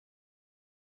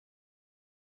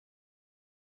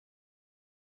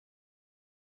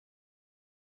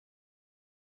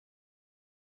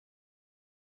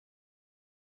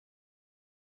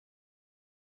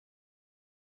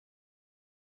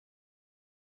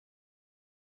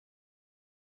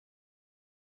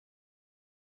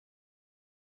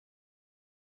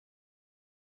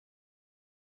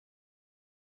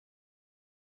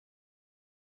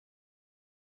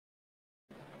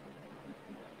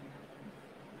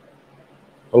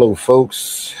Hello,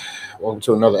 folks. Welcome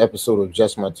to another episode of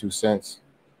Just My Two Cents.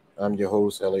 I'm your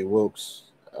host, L.A. Wilkes,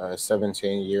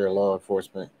 17-year law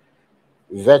enforcement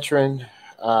veteran.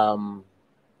 Um,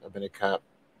 I've been a cop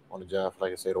on the job for,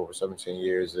 like I said, over 17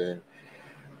 years, and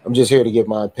I'm just here to give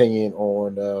my opinion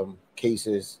on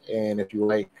cases. And if you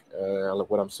like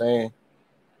what I'm saying,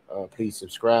 please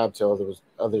subscribe, tell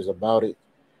others about it,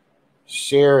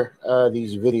 share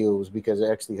these videos because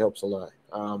it actually helps a lot.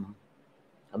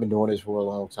 I've been doing this for a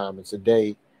long time, and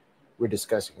today we're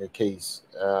discussing a case.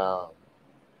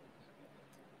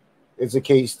 It's a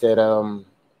case that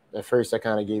at first I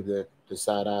kind of gave the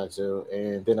side eye to,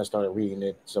 and then I started reading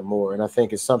it some more, and I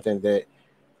think it's something that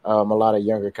a lot of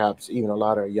younger cops, even a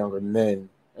lot of younger men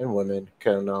and women,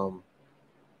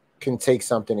 can take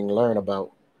something and learn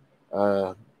about,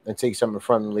 uh, and take something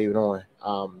from and leave it on.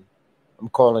 I'm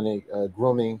calling it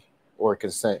grooming or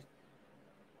consent.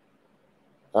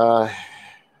 Uh,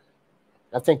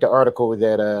 I think the article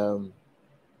that I'm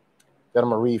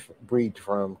gonna read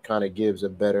from kind of gives a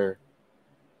better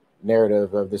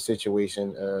narrative of the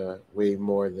situation way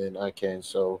more than I can.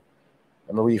 So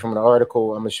I'm gonna read from an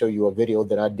article. I'm gonna show you a video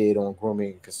that I did on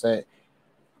grooming and consent.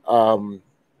 Um,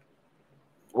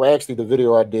 well, actually, the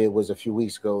video I did was a few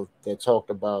weeks ago that talked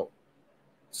about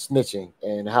snitching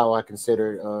and how I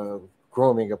consider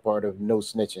grooming a part of no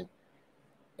snitching.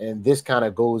 And this kind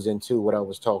of goes into what I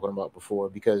was talking about before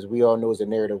because we all know as a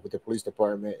narrative with the police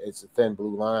department, it's a thin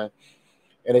blue line,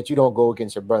 and that you don't go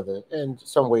against your brother. In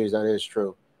some ways, that is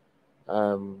true.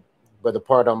 Um, but the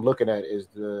part I'm looking at is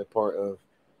the part of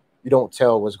you don't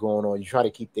tell what's going on. You try to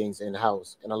keep things in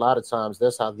house, and a lot of times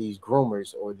that's how these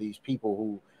groomers or these people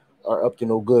who are up to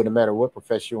no good, no matter what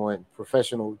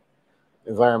professional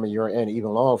environment you're in,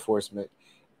 even law enforcement,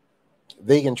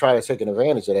 they can try to take an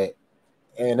advantage of that,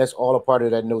 and that's all a part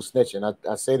of that no snitching.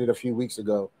 I said it a few weeks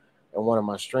ago in one of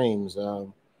my streams,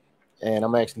 and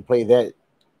I'm actually play that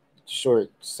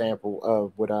short sample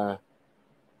of what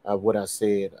I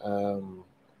said,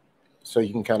 so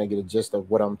you can kind of get a gist of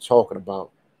what I'm talking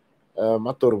about. I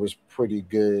thought it was pretty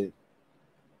good.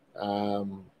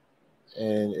 Um,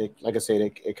 and like I said,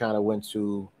 it kind of went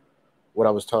to what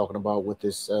I was talking about with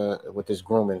this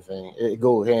grooming thing. It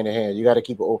go hand in hand. You got to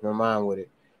keep an open mind with it.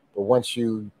 But once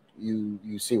you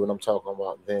see what I'm talking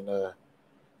about, then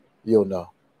you'll know.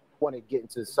 I want to get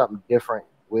into something different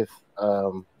with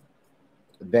um,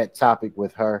 that topic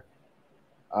with her.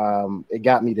 It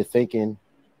got me to thinking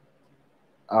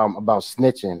about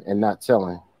snitching and not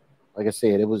telling. Like I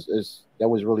said, that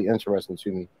was really interesting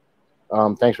to me.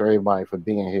 Thanks for everybody for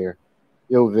being here.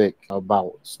 Yo, Vic,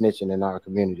 about snitching in our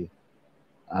community.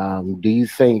 Do you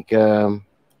think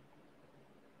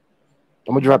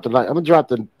I'm gonna drop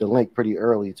the link pretty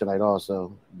early tonight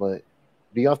also, but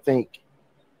do y'all think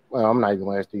well, I'm not even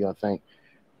gonna ask do y'all think.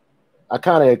 I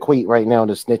kinda equate right now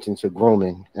the snitching to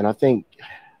grooming. And I think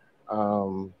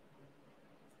um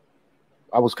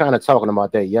I was kind of talking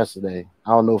about that yesterday.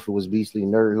 I don't know if it was Beastly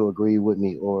Nerd who agreed with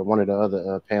me or one of the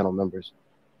other panel members.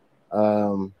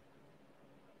 Um,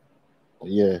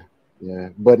 yeah, yeah,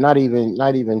 but not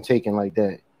even taken like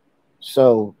that.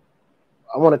 So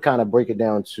I want to kind of break it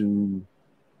down to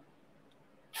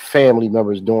family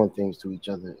members doing things to each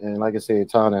other, and like I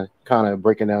said, kind of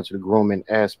breaking down to the grooming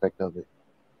aspect of it.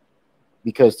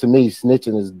 Because to me,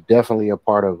 snitching is definitely a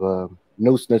part of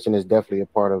no snitching is definitely a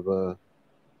part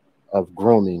of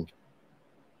grooming.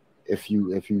 If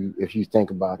you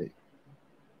think about it,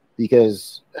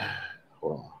 because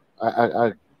well,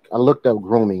 I looked up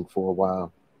grooming for a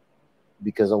while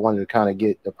because I wanted to kind of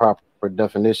get the proper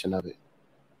definition of it,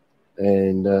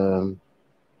 and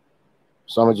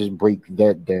so I'm gonna just break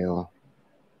that down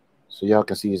so y'all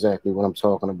can see exactly what I'm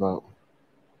talking about.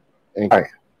 And all right,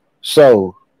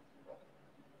 so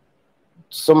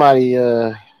somebody,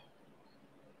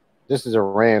 this is a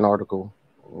Rand article,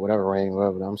 whatever Rand,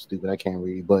 whatever. I'm stupid, I can't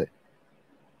read, but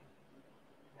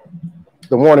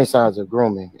the warning signs of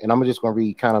grooming, and I'm just gonna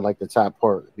read kind of like the top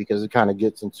part because it kind of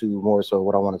gets into more so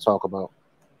what I want to talk about.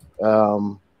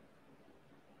 Um,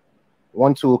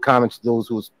 One tool common to those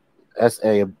whose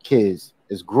SA of kids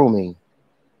is grooming,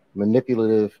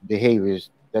 manipulative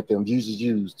behaviors that the abusers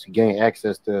use to gain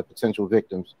access to potential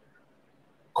victims,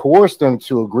 coerce them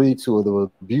to agree to the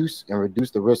abuse, and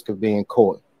reduce the risk of being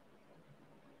caught.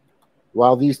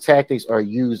 While these tactics are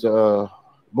used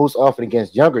most often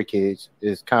against younger kids,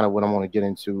 is kind of what I want to get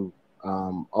into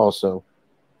also.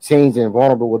 Teens and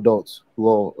vulnerable adults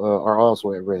who are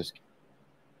also at risk.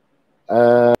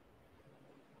 Uh,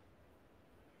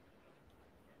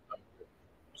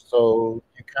 so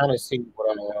you kind of see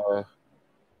what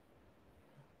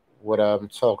I'm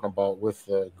talking about with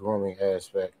the grooming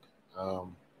aspect.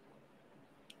 Um,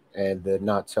 and the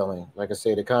not telling. Like I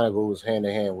said, it kind of goes hand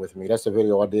in hand with me. That's a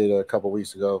video I did a couple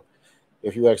weeks ago.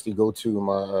 If you actually go to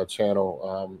my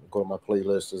channel, go to my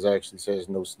playlist, it actually says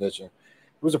no snitching.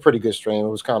 It was a pretty good stream. It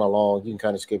was kind of long. You can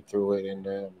kind of skip through it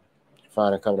and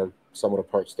find kind of some of the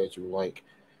parts that you like.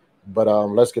 But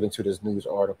let's get into this news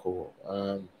article.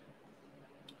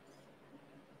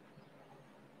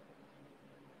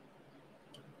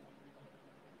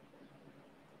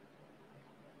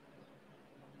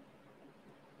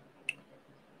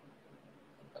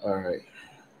 All right.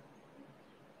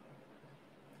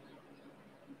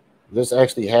 This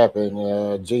actually happened.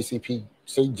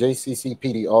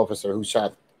 JCCPD officer who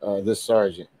shot this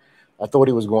sergeant. I thought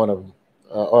he was going to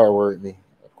R word me.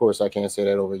 Of course, I can't say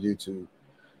that over YouTube.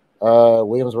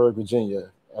 Williamsburg,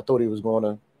 Virginia. I thought he was going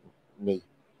to me.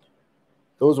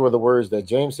 Those were the words that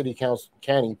James City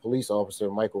County police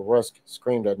officer Michael Rusk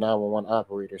screamed at 911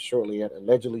 operators shortly at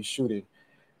allegedly shooting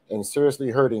and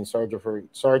seriously hurting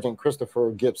Sergeant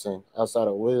Christopher Gibson outside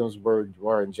of Williamsburg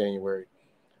bar in January.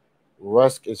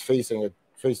 Rusk is facing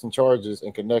charges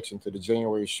in connection to the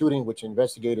January shooting, which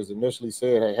investigators initially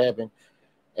said had happened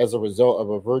as a result of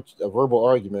a verbal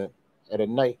argument at a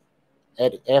night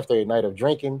after a night of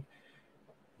drinking.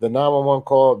 The 911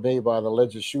 call made by the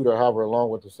alleged shooter, however, along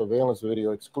with the surveillance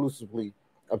video exclusively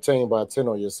obtained by 10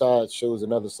 on Your Side, shows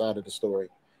another side of the story.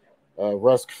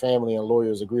 Rusk family and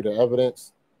lawyers agree to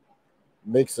evidence,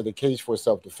 makes it a case for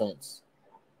self-defense.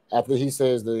 After he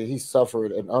says that he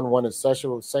suffered an unwanted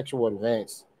sexual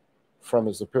advance from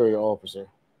his superior officer.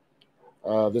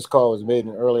 This call was made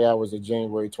in early hours of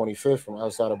January 25th from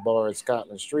outside a bar at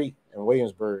Scotland Street in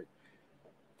Williamsburg.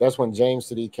 That's when James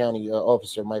City County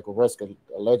officer Michael Rusk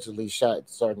allegedly shot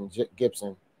Sergeant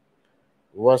Gibson.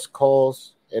 Rusk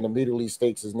calls and immediately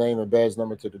states his name and badge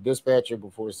number to the dispatcher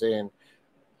before saying,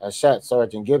 "I shot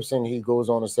Sergeant Gibson." He goes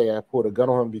on to say, "I pulled a gun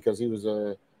on him because he was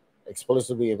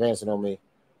explicitly advancing on me."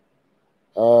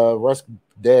 Rusk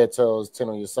dad tells 10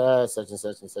 on Your Side, such and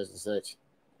such and such and such.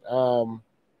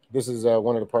 This is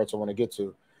one of the parts I want to get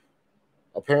to.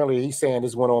 Apparently, he's saying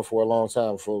this went on for a long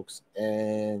time, folks,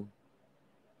 and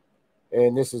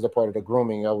this is the part of the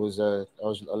grooming I was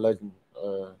alluding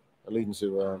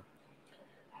to.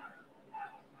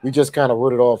 We just kind of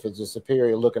wrote it off as a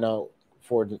superior looking out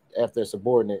after a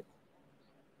subordinate,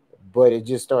 but it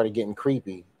just started getting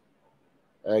creepy.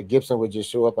 Gibson would just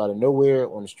show up out of nowhere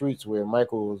on the streets where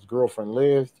Michael's girlfriend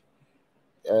lived.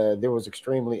 There was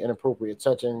extremely inappropriate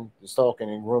touching, stalking,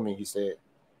 and grooming, he said.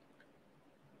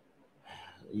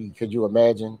 Could you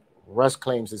imagine? Russ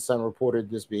claims his son reported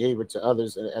this behavior to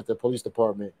others at the police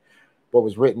department, but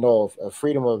was written off. A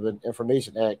Freedom of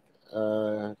Information Act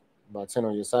by 10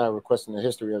 on Your Side requesting the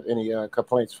history of any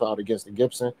complaints filed against the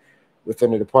Gibson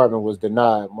within the department was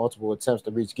denied. Multiple attempts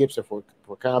to reach Gibson for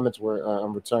comments were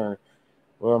unreturned.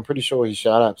 Well, I'm pretty sure he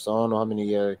shot up, so I don't know how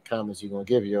many comments he's going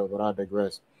to give you, but I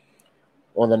digress.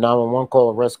 On the 911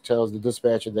 call, Rusk tells the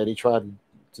dispatcher that he tried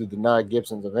to deny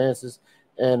Gibson's advances.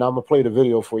 And I'm going to play the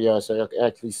video for y'all so you can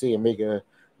actually see and make a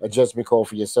judgment call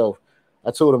for yourself. I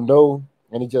told him no,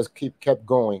 and he just kept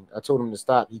going. I told him to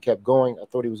stop. He kept going. I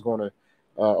thought he was going to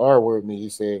R-word me. He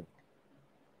said,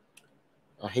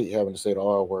 I hate having to say the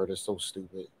R-word. It's so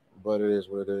stupid, but it is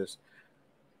what it is.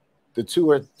 The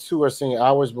two are seen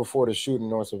hours before the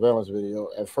shooting on surveillance video.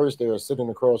 At first, they are sitting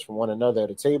across from one another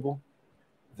at a table.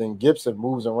 Then Gibson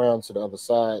moves around to the other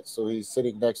side, so he's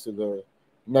sitting next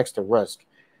to Rusk.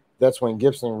 That's when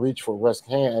Gibson reached for Rusk's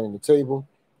hand under the table.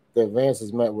 The advance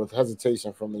is met with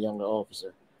hesitation from the younger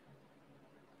officer.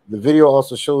 The video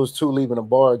also shows two leaving a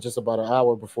bar just about an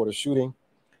hour before the shooting.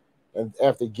 And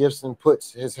after Gibson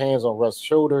puts his hands on Rusk's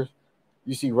shoulder,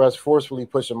 you see Rusk forcefully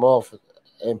push him off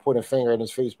and put a finger in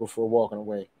his face before walking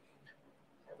away.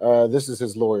 This is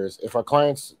his lawyers. If our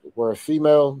clients were a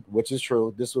female, which is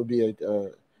true, this would be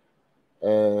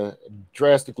a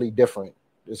drastically different.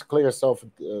 It's clear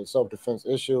self-defense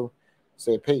issue,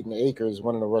 said Peyton Akers,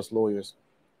 one of the Rusk lawyers.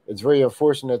 It's very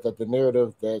unfortunate that the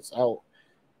narrative that's out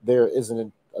there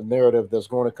isn't a narrative that's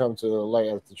going to come to light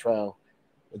at the trial.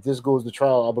 If this goes to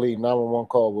trial, I believe 911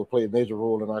 call will play a major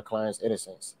role in our client's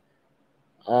innocence.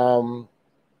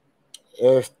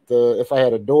 If I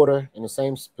had a daughter in the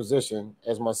same position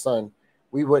as my son,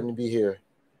 we wouldn't be here.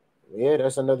 Yeah,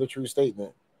 that's another true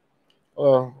statement.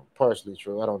 Well, partially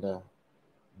true. I don't know.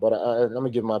 But I'm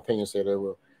gonna give my opinion. Say they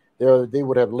will. They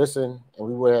would have listened, and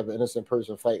we would have an innocent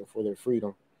person fighting for their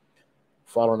freedom.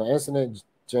 Following the incident,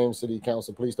 James City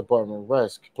Council Police Department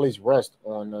placed Rusk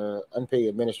on unpaid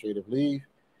administrative leave,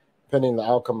 pending the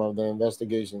outcome of the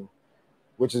investigation,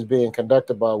 which is being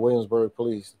conducted by Williamsburg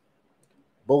Police.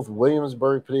 Both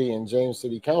Williamsburg PD and James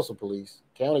City County Police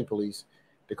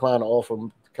declined to offer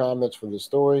comments for the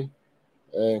story,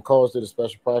 and calls to the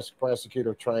special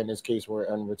prosecutor trying this case were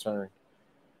unreturned.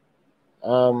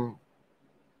 Um,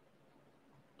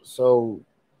 so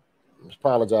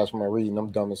apologize for my reading.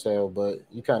 I'm dumb as hell, but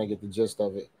you kind of get the gist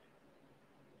of it.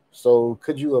 So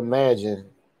could you imagine?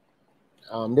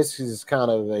 This is kind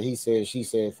of a he said, she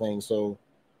said thing. So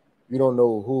you don't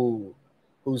know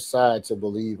whose side to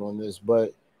believe on this.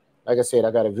 But like I said,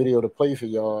 I got a video to play for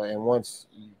y'all, and once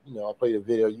I play the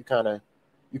video, you kind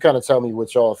of tell me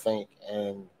what y'all think,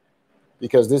 and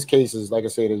because this case is, like I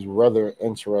said, is rather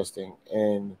interesting,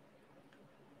 and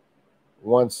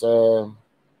once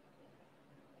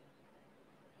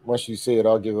once you see it,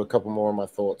 I'll give a couple more of my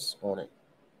thoughts on it.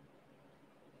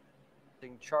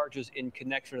 Charges in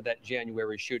connection to that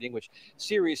January shooting, which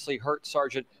seriously hurt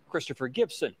Sergeant Christopher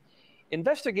Gibson.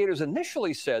 Investigators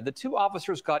initially said the two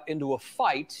officers got into a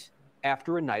fight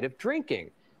after a night of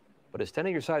drinking. But as 10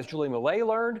 of your size Julie Millay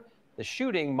learned, the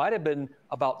shooting might have been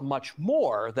about much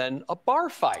more than a bar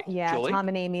fight. Yeah, Julie? Tom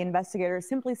and Amy, investigators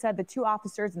simply said the two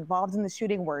officers involved in the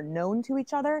shooting were known to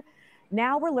each other.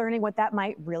 Now we're learning what that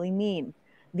might really mean.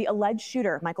 The alleged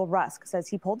shooter, Michael Rusk, says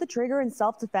he pulled the trigger in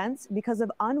self-defense because of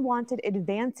unwanted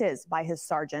advances by his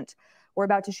sergeant. We're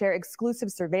about to share exclusive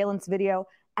surveillance video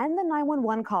and the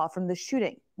 911 call from the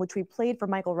shooting, which we played for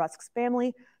Michael Rusk's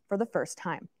family for the first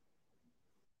time.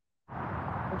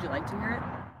 Would you like to hear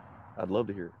it? I'd love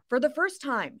to hear it. For the first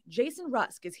time, Jason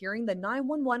Rusk is hearing the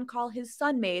 911 call his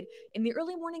son made in the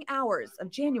early morning hours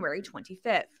of January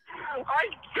 25th. I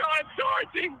shot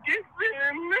Sergeant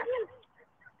Gibson.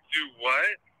 Do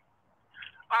what?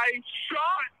 I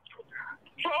shot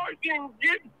Sergeant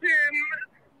Gibson.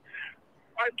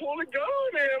 I pulled a gun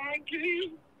on him.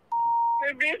 He's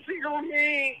advancing on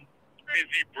me. Is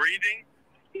he breathing?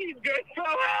 He just fell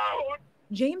out.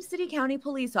 James City County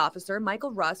Police Officer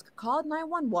Michael Rusk called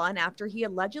 911 after he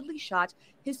allegedly shot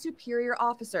his superior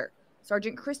officer,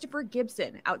 Sergeant Christopher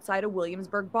Gibson, outside a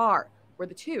Williamsburg bar, where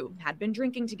the two had been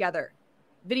drinking together.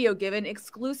 Video given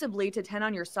exclusively to 10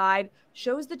 on Your Side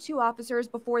shows the two officers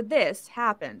before this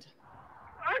happened.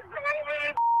 I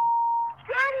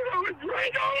got his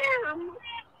right arm.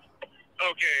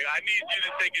 Okay, I need you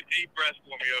to take a deep breath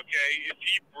for me, okay? Is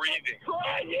he breathing?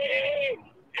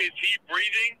 Trying. Is he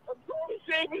breathing? I'm trying to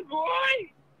save his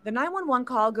life. The 911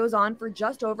 call goes on for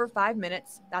just over 5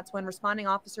 minutes. That's when responding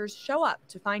officers show up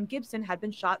to find Gibson had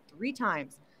been shot 3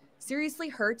 times, seriously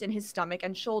hurt in his stomach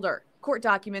and shoulder. Court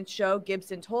documents show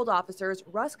Gibson told officers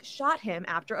Rusk shot him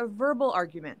after a verbal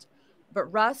argument. But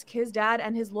Rusk, his dad,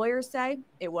 and his lawyers say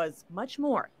it was much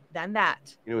more than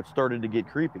that. It started to get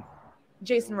creepy.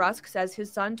 Jason Rusk says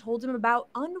his son told him about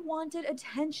unwanted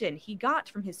attention he got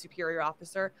from his superior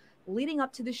officer leading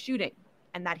up to the shooting,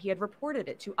 and that he had reported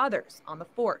it to others on the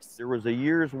force. There was a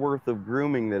year's worth of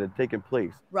grooming that had taken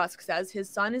place. Rusk says his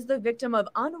son is the victim of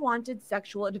unwanted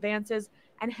sexual advances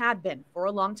and had been for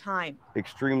a long time.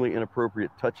 Extremely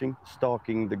inappropriate touching,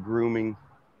 stalking, the grooming,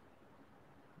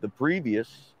 the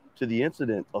previous to the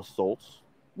incident assaults.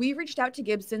 We reached out to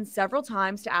Gibson several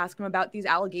times to ask him about these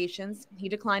allegations. He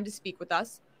declined to speak with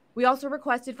us. We also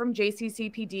requested from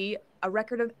JCCPD a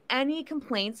record of any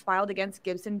complaints filed against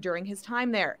Gibson during his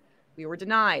time there. We were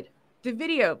denied. The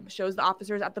video shows the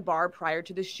officers at the bar prior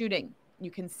to the shooting. You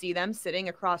can see them sitting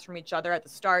across from each other at the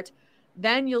start.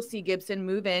 Then you'll see Gibson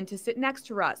move in to sit next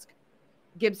to Rusk.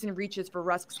 Gibson reaches for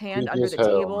Rusk's hand under the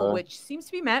table, which seems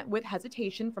to be met with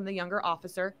hesitation from the younger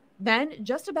officer. Then,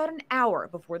 just about an hour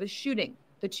before the shooting,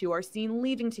 the two are seen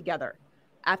leaving together.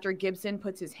 After Gibson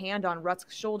puts his hand on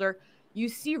Rusk's shoulder, you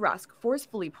see Rusk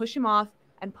forcefully push him off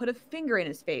and put a finger in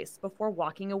his face before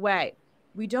walking away.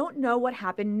 We don't know what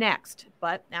happened next,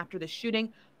 but after the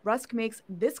shooting, Rusk makes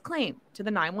this claim to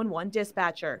the 911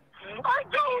 dispatcher. I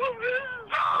told him this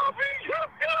zombie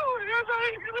kept going.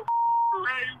 I ain't gonna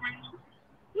rape me.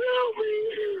 Help me.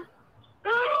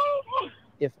 Help.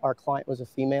 If our client was a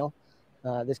female,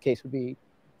 this case would be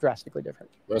drastically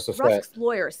different. Rusk's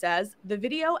lawyer says the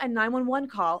video and 911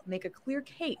 call make a clear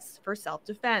case for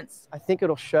self-defense. I think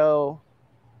it'll show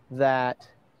that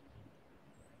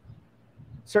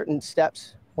certain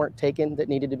steps weren't taken that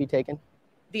needed to be taken.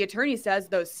 The attorney says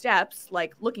those steps,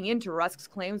 like looking into Rusk's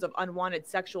claims of unwanted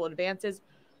sexual advances,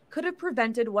 could have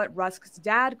prevented what Rusk's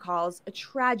dad calls a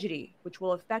tragedy, which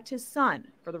will affect his son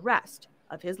for the rest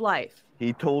of his life.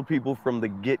 He told people from the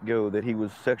get-go that he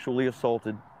was sexually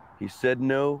assaulted. He said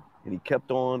no, and he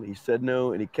kept on. He said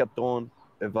no, and he kept on.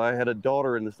 If I had a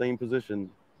daughter in the same position,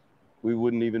 we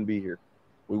wouldn't even be here.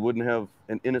 We wouldn't have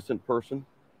an innocent person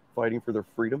fighting for their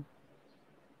freedom.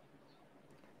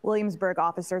 Williamsburg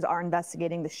officers are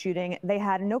investigating the shooting. They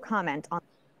had no comment on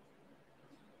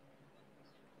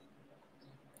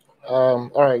All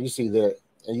right, you see that,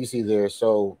 and you see there.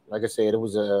 So, like I said,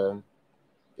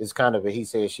 it's kind of a he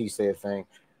said she said thing,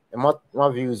 and my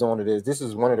views on it is this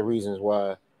is one of the reasons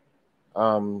why,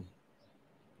 um,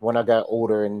 when I got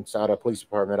older inside a police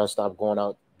department, I stopped going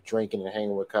out drinking and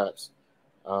hanging with cops,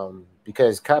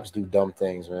 because cops do dumb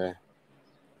things, man.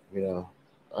 You know,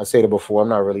 I said it before. I'm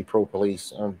not really pro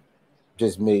police. I'm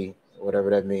just me, whatever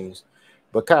that means.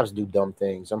 But cops do dumb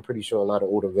things. I'm pretty sure a lot of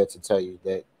older vets will tell you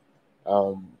that,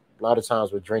 a lot of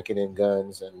times with drinking and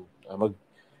guns, and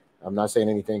I'm not saying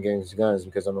anything against guns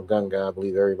because I'm a gun guy. I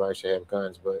believe everybody should have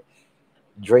guns, but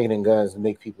drinking and guns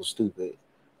make people stupid.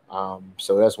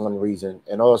 So that's one reason.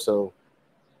 And also,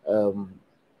 um,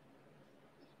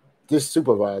 this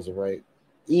supervisor, right?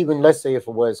 Even let's say if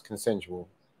it was consensual,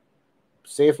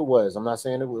 say if it was, I'm not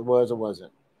saying it was or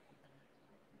wasn't,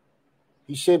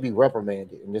 he should be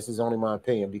reprimanded. And this is only my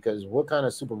opinion because what kind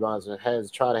of supervisor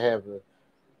has tried to have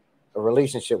a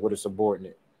relationship with a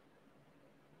subordinate?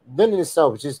 Then in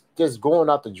itself, just going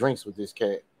out the drinks with this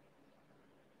cat,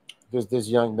 this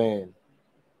young man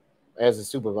as a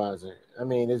supervisor. I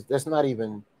mean, that's not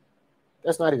even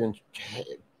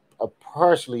a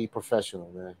partially professional,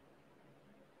 man.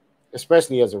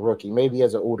 Especially as a rookie, maybe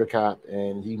as an older cop,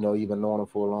 and you've been knowing him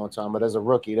for a long time. But as a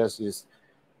rookie, that's just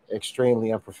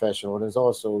extremely unprofessional. And it's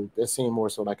also that seemed more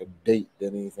so like a date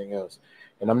than anything else.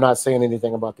 And I'm not saying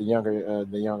anything about the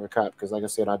younger cop because, like I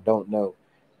said, I don't know.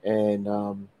 And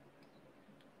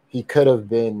he could have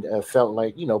been felt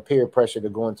like peer pressure to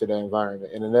go into that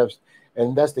environment.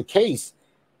 And that's the case,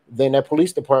 then that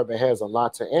police department has a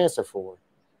lot to answer for.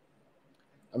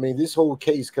 I mean, this whole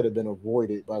case could have been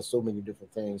avoided by so many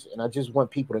different things. And I just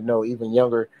want people to know, even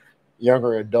younger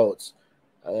adults,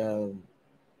 um,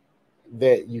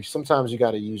 that you sometimes you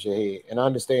got to use your head. And I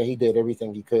understand he did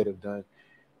everything he could have done.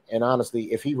 And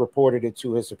honestly, if he reported it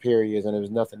to his superiors and there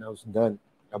was nothing else done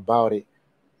about it,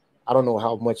 I don't know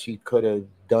how much he could have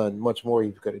done, much more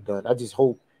he could have done. I just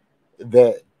hope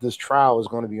that this trial is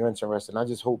going to be interesting. I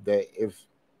just hope that if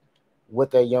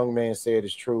what that young man said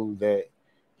is true, that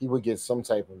he would get some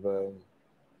type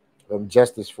of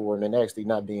justice for him and actually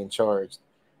not being charged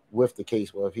with the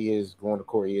case. Well, if he is going to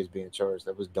court, he is being charged.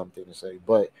 That was a dumb thing to say,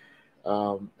 but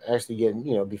actually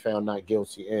getting be found not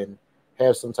guilty and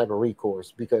have some type of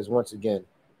recourse. Because once again,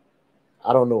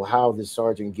 I don't know how this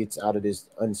sergeant gets out of this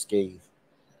unscathed.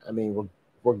 I mean,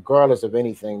 regardless of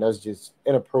anything, that's just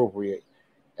inappropriate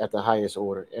at the highest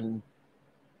order, and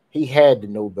he had to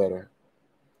know better.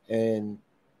 And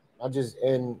I just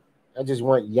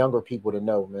want younger people to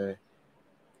know, man.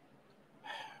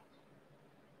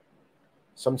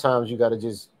 Sometimes you got to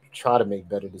just try to make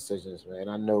better decisions, man.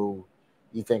 I know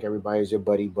you think everybody's your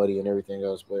buddy, and everything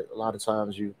else, but a lot of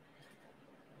times you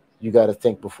got to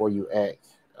think before you act.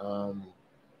 Um,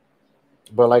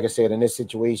 but like I said, in this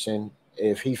situation,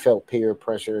 if he felt peer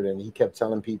pressured and he kept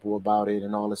telling people about it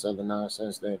and all this other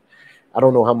nonsense, then I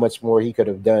don't know how much more he could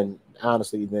have done,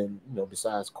 honestly, than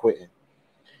besides quitting.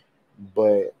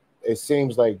 But it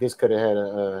seems like this could have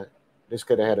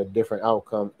had a different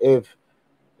outcome if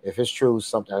it's true.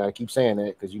 Something I keep saying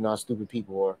that because you know how stupid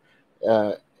people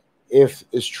are. If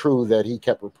it's true that he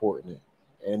kept reporting it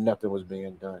and nothing was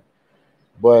being done,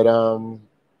 but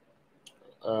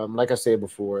like I said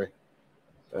before,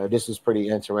 this is pretty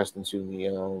interesting to me.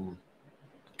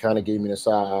 Kind of gave me the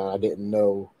side. I didn't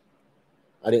know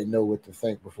what to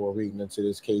think before reading into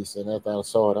this case, and after I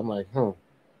saw it, I'm like,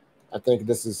 I think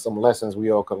this is some lessons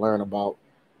we all can learn about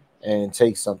and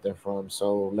take something from.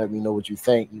 So let me know what you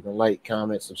think. You can like,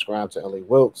 comment, subscribe to LA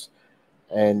Wilkes,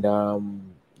 and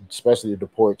especially the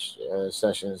porch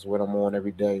sessions when I'm on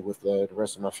every day with the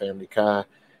rest of my family, Kai,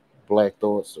 Black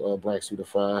Thoughts, Black Suit of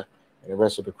Fire, and the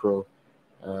rest of the crew.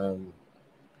 Um,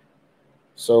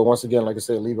 so once again, like I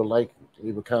said, leave a like,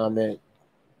 leave a comment.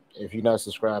 If you're not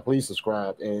subscribed, please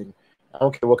subscribe. And I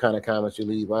don't care what kind of comments you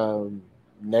leave,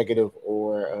 negative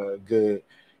or good.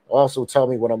 Also, tell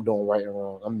me what I'm doing right and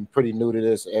wrong. I'm pretty new to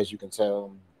this, as you can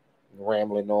tell. I'm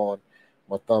rambling on.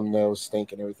 My thumbnails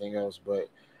stink and everything else. But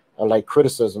I like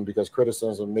criticism because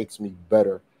criticism makes me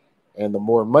better. And the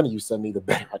more money you send me, the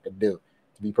better I can do,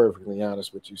 to be perfectly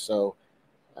honest with you. So,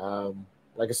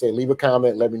 like I said, leave a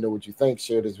comment. Let me know what you think.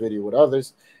 Share this video with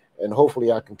others. And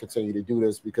hopefully I can continue to do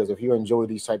this because if you enjoy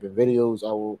these type of videos,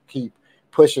 I will keep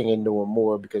pushing and doing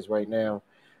more because right now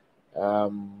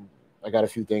um, I got a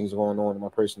few things going on in my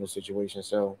personal situation.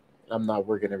 So I'm not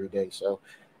working every day. So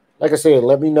like I said,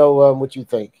 let me know what you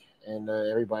think. And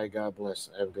everybody, God bless.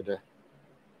 Have a good day.